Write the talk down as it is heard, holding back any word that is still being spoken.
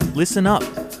Listen up,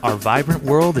 our vibrant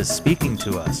world is speaking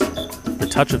to us. The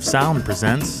Touch of Sound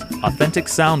presents authentic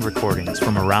sound recordings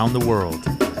from around the world.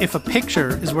 If a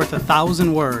picture is worth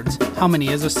 1,000 words, how many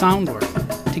is a sound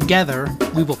worth? Together,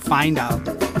 we will find out.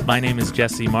 My name is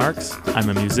Jesse Marks. I'm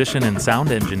a musician and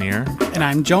sound engineer. And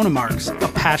I'm Jonah Marks, a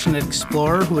passionate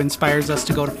explorer who inspires us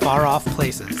to go to far-off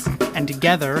places. And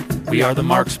together, we are the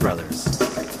Marks Brothers.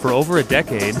 For over a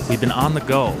decade, we've been on the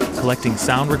go, collecting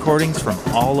sound recordings from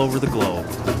all over the globe.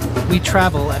 We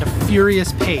travel at a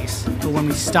furious pace, but when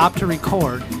we stop to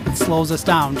record, it slows us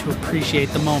down to appreciate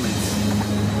the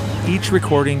moments. Each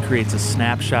recording creates a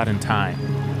snapshot in time,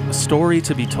 a story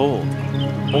to be told,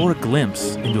 or a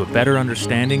glimpse into a better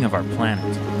understanding of our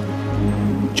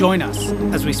planet. Join us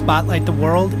as we spotlight the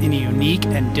world in a unique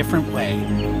and different way.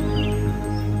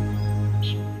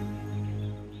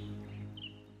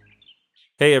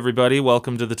 Hey everybody,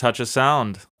 welcome to The Touch of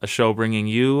Sound, a show bringing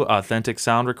you authentic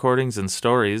sound recordings and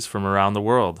stories from around the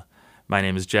world. My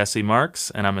name is Jesse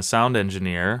Marks, and I'm a sound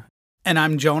engineer. And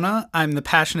I'm Jonah. I'm the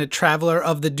passionate traveler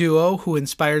of the duo who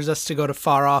inspires us to go to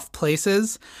far-off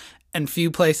places, and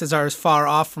few places are as far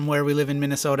off from where we live in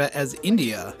Minnesota as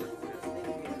India.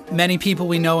 Many people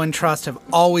we know and trust have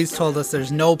always told us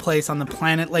there's no place on the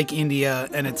planet like India,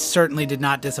 and it certainly did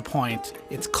not disappoint.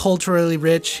 It's culturally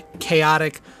rich,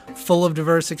 chaotic, full of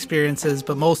diverse experiences,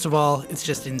 but most of all, it's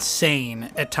just insane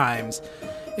at times.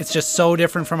 It's just so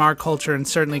different from our culture, and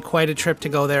certainly quite a trip to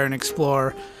go there and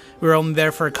explore. We were only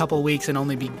there for a couple weeks and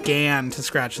only began to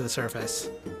scratch the surface.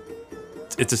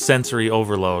 It's a sensory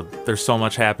overload. There's so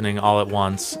much happening all at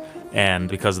once. And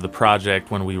because of the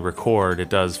project, when we record, it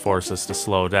does force us to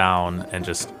slow down and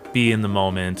just be in the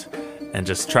moment and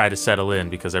just try to settle in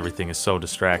because everything is so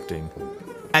distracting.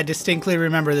 I distinctly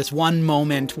remember this one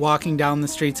moment walking down the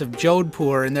streets of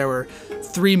Jodhpur, and there were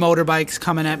 3 motorbikes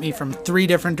coming at me from 3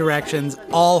 different directions,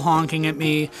 all honking at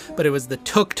me, but it was the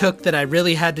tuk-tuk that I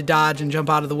really had to dodge and jump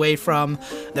out of the way from.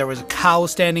 There was a cow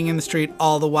standing in the street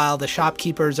all the while. The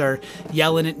shopkeepers are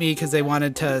yelling at me because they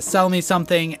wanted to sell me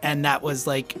something, and that was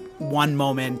like one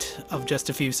moment of just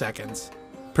a few seconds.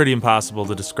 Pretty impossible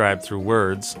to describe through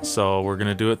words, so we're going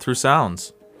to do it through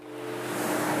sounds.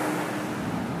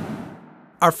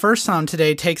 Our first sound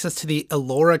today takes us to the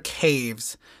Ellora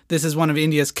Caves. This is one of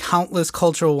India's countless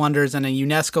cultural wonders and a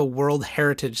UNESCO World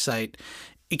Heritage Site.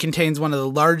 It contains one of the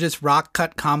largest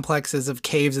rock-cut complexes of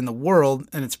caves in the world,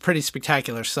 and it's a pretty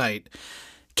spectacular sight.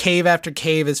 Cave after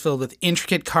cave is filled with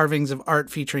intricate carvings of art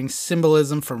featuring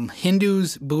symbolism from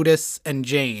Hindus, Buddhists, and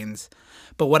Jains.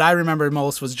 But what I remember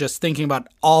most was just thinking about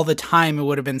all the time it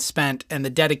would have been spent and the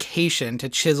dedication to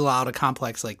chisel out a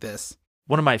complex like this.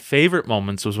 One of my favorite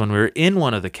moments was when we were in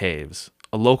one of the caves.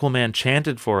 A local man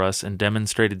chanted for us and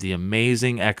demonstrated the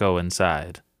amazing echo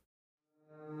inside.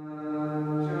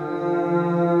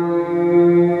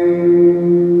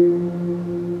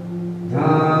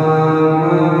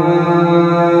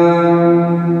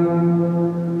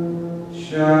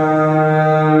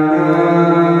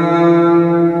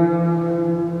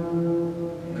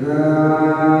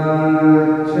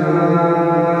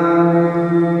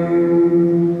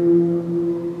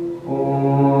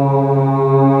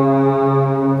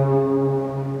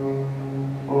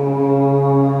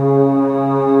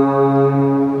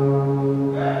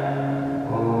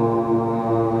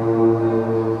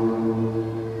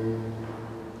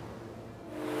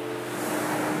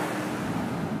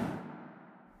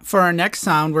 For our next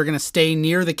sound, we're going to stay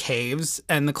near the caves,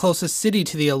 and the closest city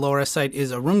to the Ellora site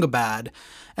is Aurangabad.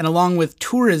 And along with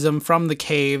tourism from the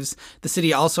caves, the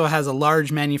city also has a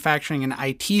large manufacturing and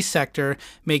IT sector,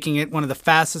 making it one of the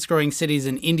fastest growing cities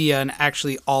in India and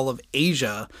actually all of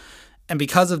Asia. And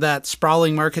because of that,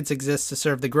 sprawling markets exist to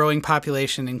serve the growing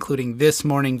population, including this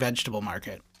morning vegetable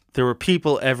market. There were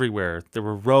people everywhere. There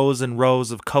were rows and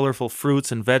rows of colorful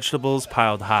fruits and vegetables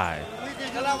piled high.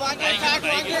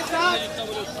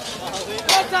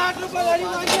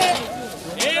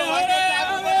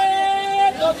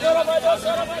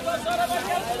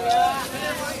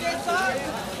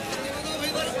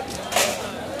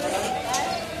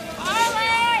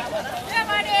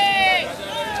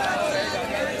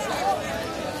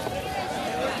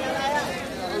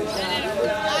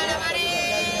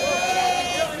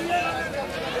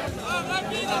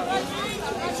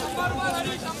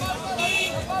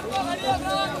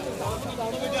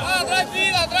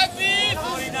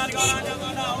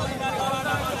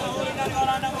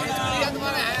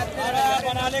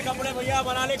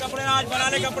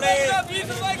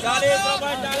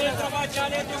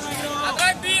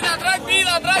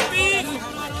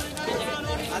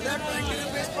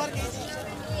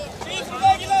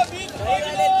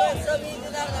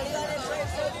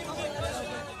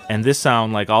 And this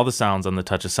sound, like all the sounds on the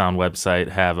Touch of Sound website,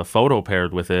 have a photo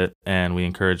paired with it, and we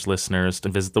encourage listeners to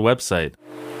visit the website.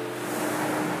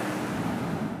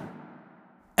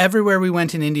 Everywhere we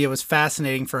went in India was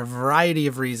fascinating for a variety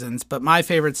of reasons, but my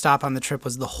favorite stop on the trip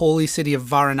was the holy city of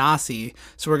Varanasi,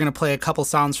 so we're going to play a couple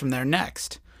sounds from there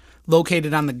next.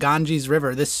 Located on the Ganges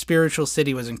River, this spiritual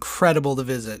city was incredible to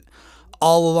visit.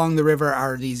 All along the river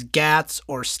are these ghats,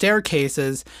 or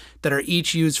staircases, that are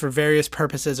each used for various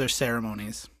purposes or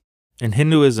ceremonies. And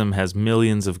Hinduism has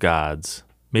millions of gods,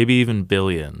 maybe even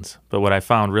billions, but what I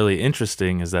found really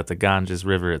interesting is that the Ganges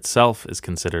River itself is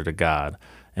considered a god,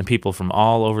 and people from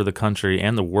all over the country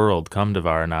and the world come to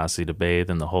Varanasi to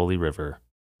bathe in the holy river.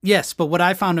 Yes, but what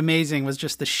I found amazing was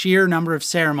just the sheer number of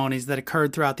ceremonies that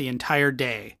occurred throughout the entire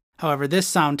day. However, this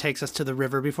sound takes us to the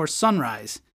river before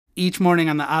sunrise. Each morning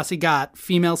on the Asi Ghat,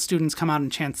 female students come out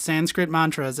and chant Sanskrit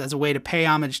mantras as a way to pay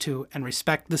homage to and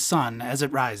respect the sun as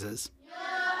it rises.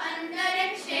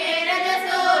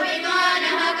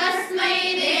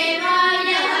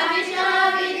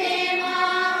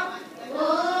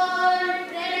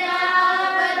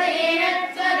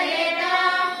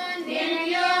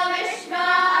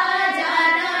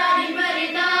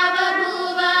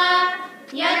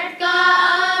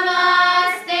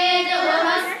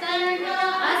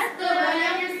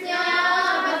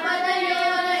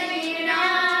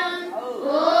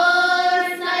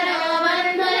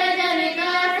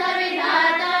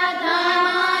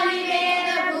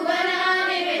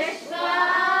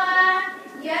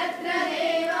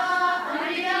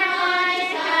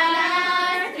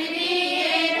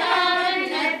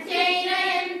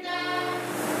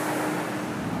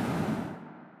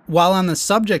 While on the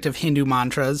subject of Hindu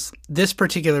mantras, this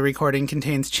particular recording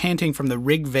contains chanting from the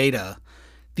Rig Veda.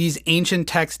 These ancient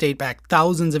texts date back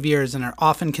thousands of years and are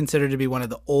often considered to be one of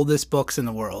the oldest books in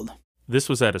the world. This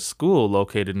was at a school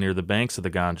located near the banks of the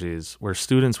Ganges, where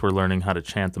students were learning how to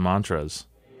chant the mantras.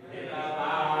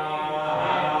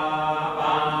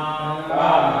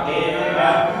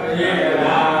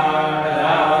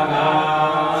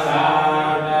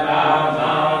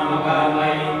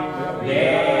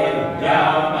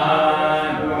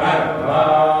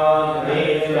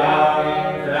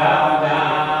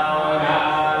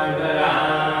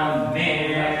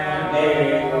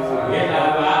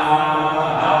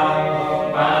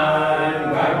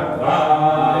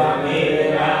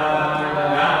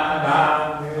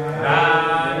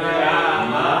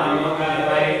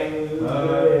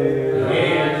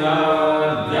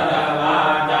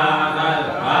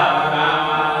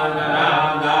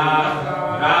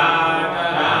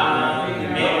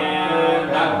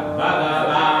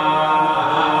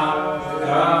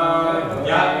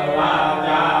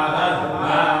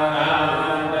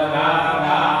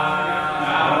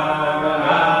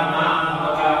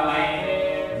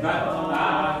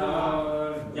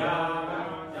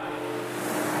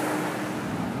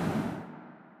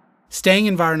 Staying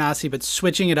in Varanasi but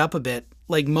switching it up a bit,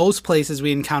 like most places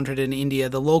we encountered in India,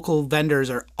 the local vendors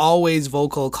are always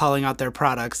vocal calling out their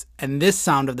products, and this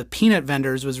sound of the peanut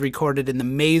vendors was recorded in the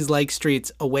maze-like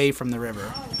streets away from the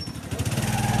river.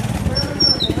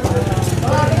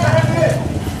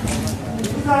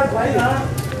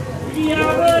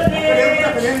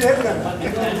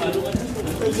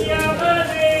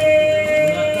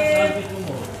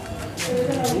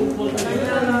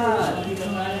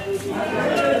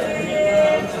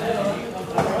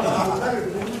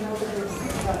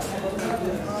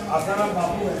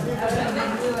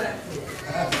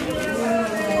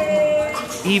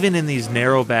 Even in these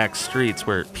narrow back streets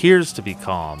where it appears to be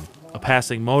calm, a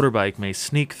passing motorbike may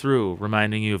sneak through,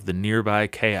 reminding you of the nearby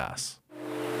chaos.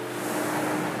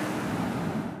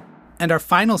 And our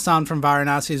final sound from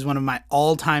Varanasi is one of my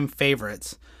all-time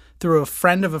favorites. Through a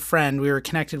friend of a friend, we were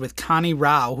connected with Connie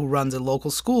Rao, who runs a local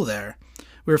school there.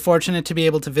 We were fortunate to be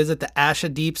able to visit the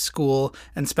Asha Deep School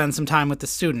and spend some time with the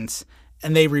students,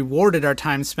 and they rewarded our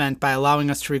time spent by allowing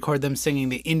us to record them singing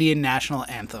the Indian National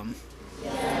Anthem.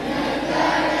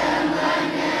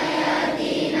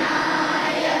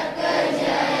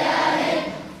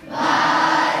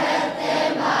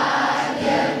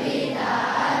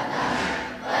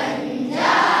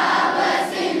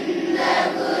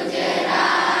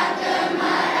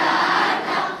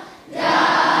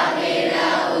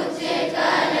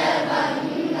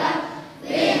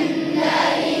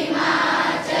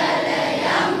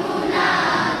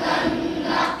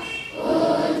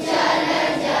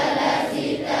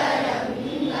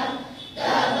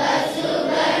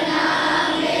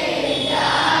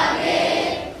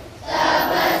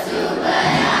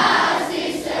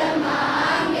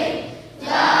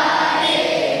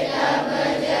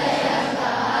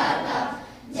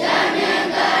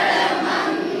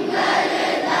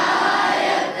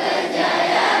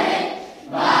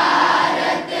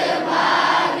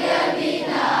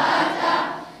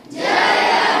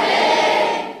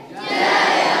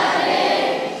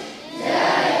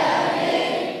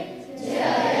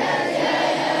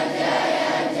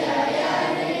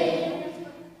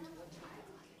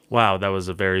 Wow, that was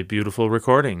a very beautiful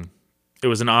recording. It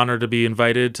was an honor to be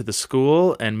invited to the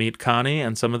school and meet Connie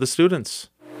and some of the students.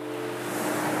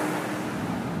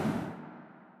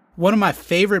 One of my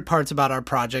favorite parts about our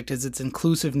project is its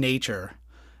inclusive nature.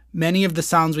 Many of the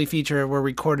sounds we feature were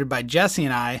recorded by Jesse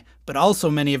and I, but also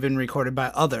many have been recorded by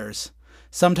others.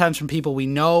 Sometimes from people we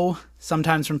know,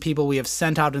 sometimes from people we have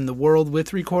sent out in the world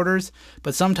with recorders,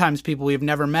 but sometimes people we have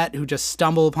never met who just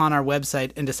stumble upon our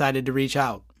website and decided to reach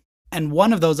out. And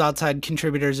one of those outside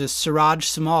contributors is Suraj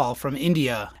Samal from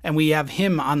India, and we have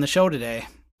him on the show today.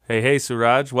 Hey,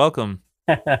 Suraj, welcome.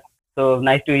 So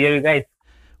nice to hear you guys.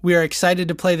 We are excited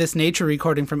to play this nature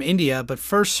recording from India, but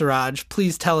first, Suraj,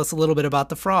 please tell us a little bit about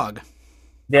the frog.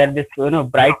 They are this,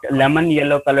 bright lemon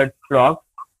yellow colored frog,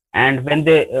 and when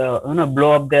they,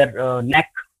 blow up their neck,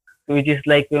 which is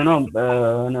like,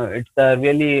 it's a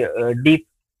really deep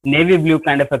navy blue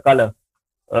kind of a color.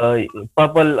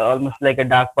 Purple, almost like a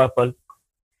dark purple.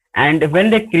 And when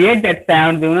they create that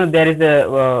sound, there is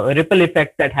a ripple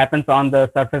effect that happens on the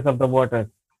surface of the water.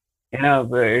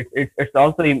 It's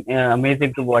also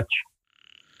amazing to watch.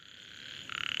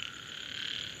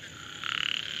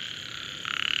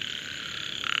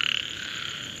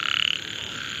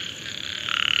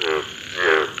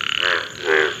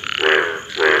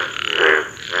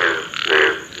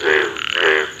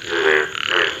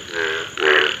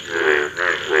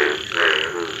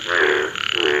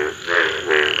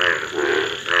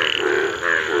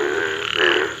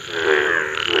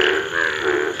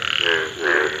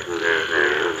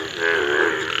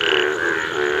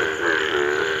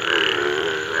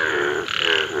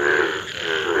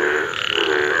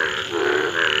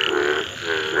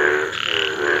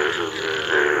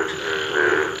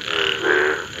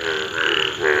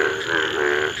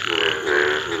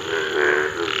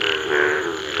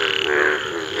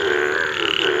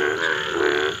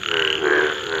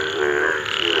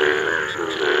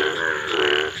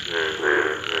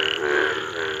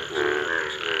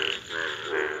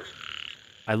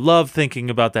 I love thinking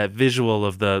about that visual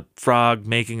of the frog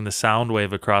making the sound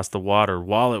wave across the water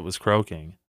while it was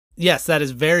croaking. Yes, that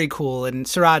is very cool. And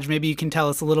Suraj, maybe you can tell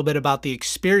us a little bit about the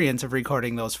experience of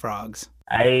recording those frogs.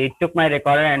 I took my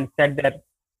recorder and sat there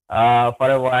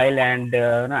for a while, and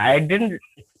I didn't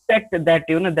expect that,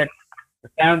 that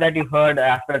sound that you heard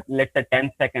after, let's say,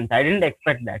 10 seconds. I didn't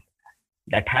expect that.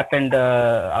 That happened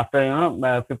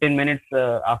after, 15 minutes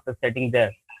after sitting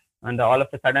there. And all of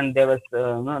a sudden there was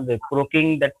the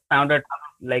croaking that sounded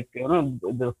like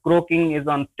the croaking is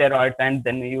on steroids, and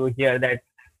then you hear that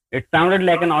it sounded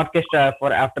like an orchestra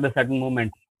for after a certain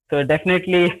moment. So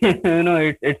definitely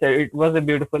it was a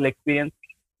beautiful experience.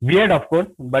 Weird, of course,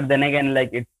 but then again,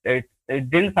 like it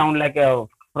didn't sound like a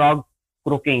frog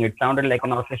croaking. It sounded like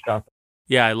an orchestra.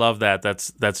 Yeah, I love that.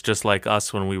 That's just like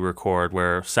us when we record,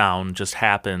 where sound just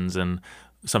happens, and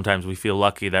sometimes we feel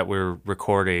lucky that we're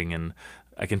recording. And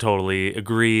I can totally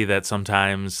agree that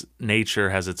sometimes nature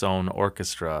has its own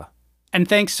orchestra. And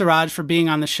thanks, Suraj, for being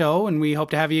on the show, and we hope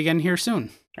to have you again here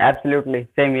soon. Absolutely.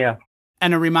 Same here.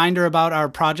 And a reminder about our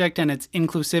project and its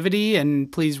inclusivity,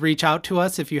 and please reach out to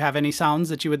us if you have any sounds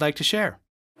that you would like to share.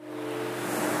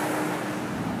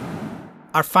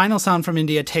 Our final sound from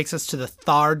India takes us to the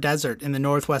Thar Desert in the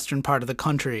northwestern part of the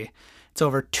country. It's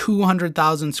over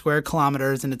 200,000 square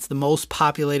kilometers, and it's the most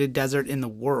populated desert in the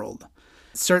world.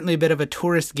 It's certainly a bit of a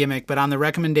tourist gimmick, but on the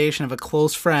recommendation of a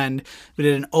close friend, we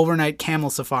did an overnight camel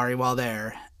safari while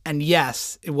there. And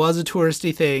yes, it was a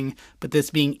touristy thing, but this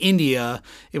being India,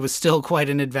 it was still quite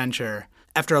an adventure.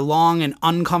 After a long and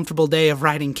uncomfortable day of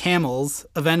riding camels,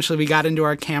 eventually we got into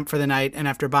our camp for the night, and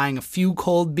after buying a few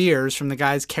cold beers from the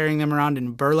guys carrying them around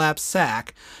in burlap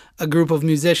sack, a group of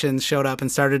musicians showed up and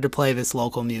started to play this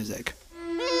local music.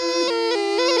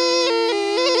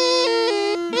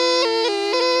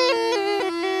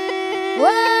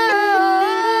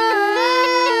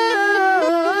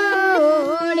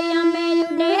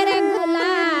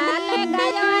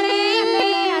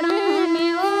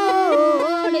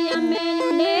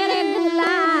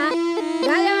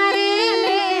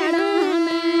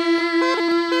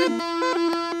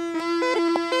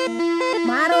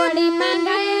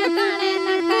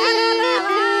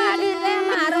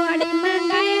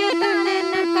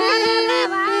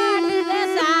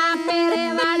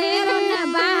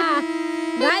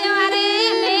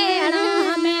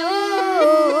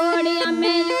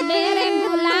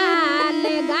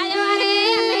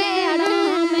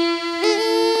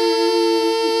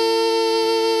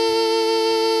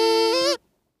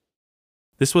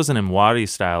 This was an Marwari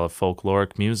style of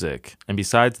folkloric music, and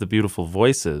besides the beautiful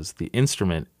voices, the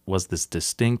instrument was this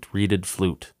distinct reeded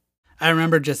flute. I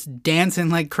remember just dancing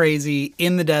like crazy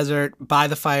in the desert, by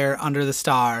the fire, under the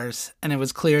stars, and it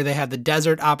was clear they had the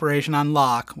desert operation on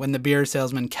lock when the beer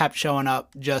salesman kept showing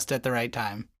up just at the right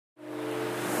time.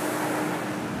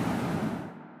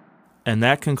 And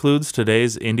that concludes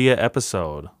today's India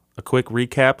episode. A quick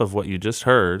recap of what you just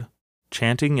heard: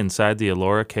 chanting inside the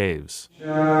Ellora Caves.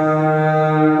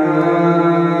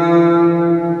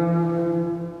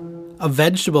 A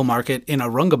vegetable market in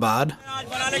Aurangabad.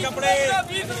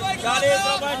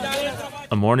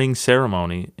 A morning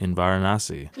ceremony in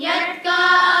Varanasi.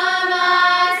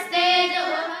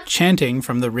 Chanting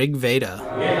from the Rig Veda.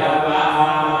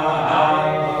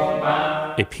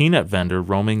 A peanut vendor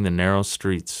roaming the narrow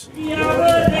streets.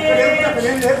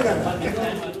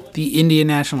 The Indian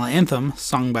National Anthem,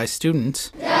 sung by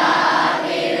students.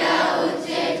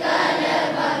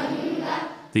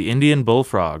 The Indian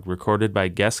Bullfrog, recorded by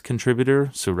guest contributor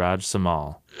Suraj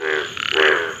Samal.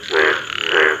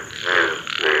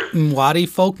 Marwari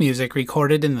folk music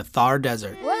recorded in the Thar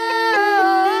Desert.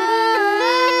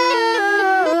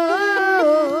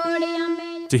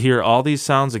 To hear all these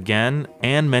sounds again,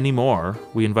 and many more,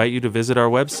 we invite you to visit our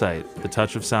website,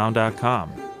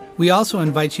 thetouchofsound.com. We also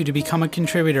invite you to become a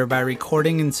contributor by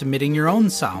recording and submitting your own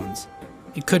sounds.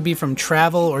 It could be from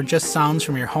travel or just sounds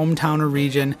from your hometown or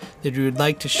region that you would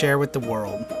like to share with the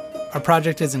world. Our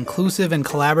project is inclusive and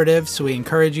collaborative, so we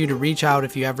encourage you to reach out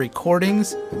if you have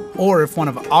recordings or if one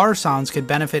of our sounds could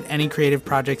benefit any creative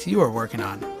projects you are working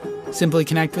on. Simply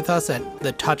connect with us at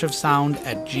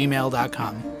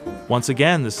thetouchofsound@gmail.com. Once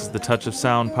again, this is the Touch of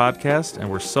Sound podcast, and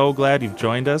we're so glad you've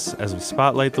joined us as we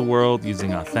spotlight the world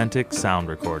using authentic sound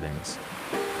recordings.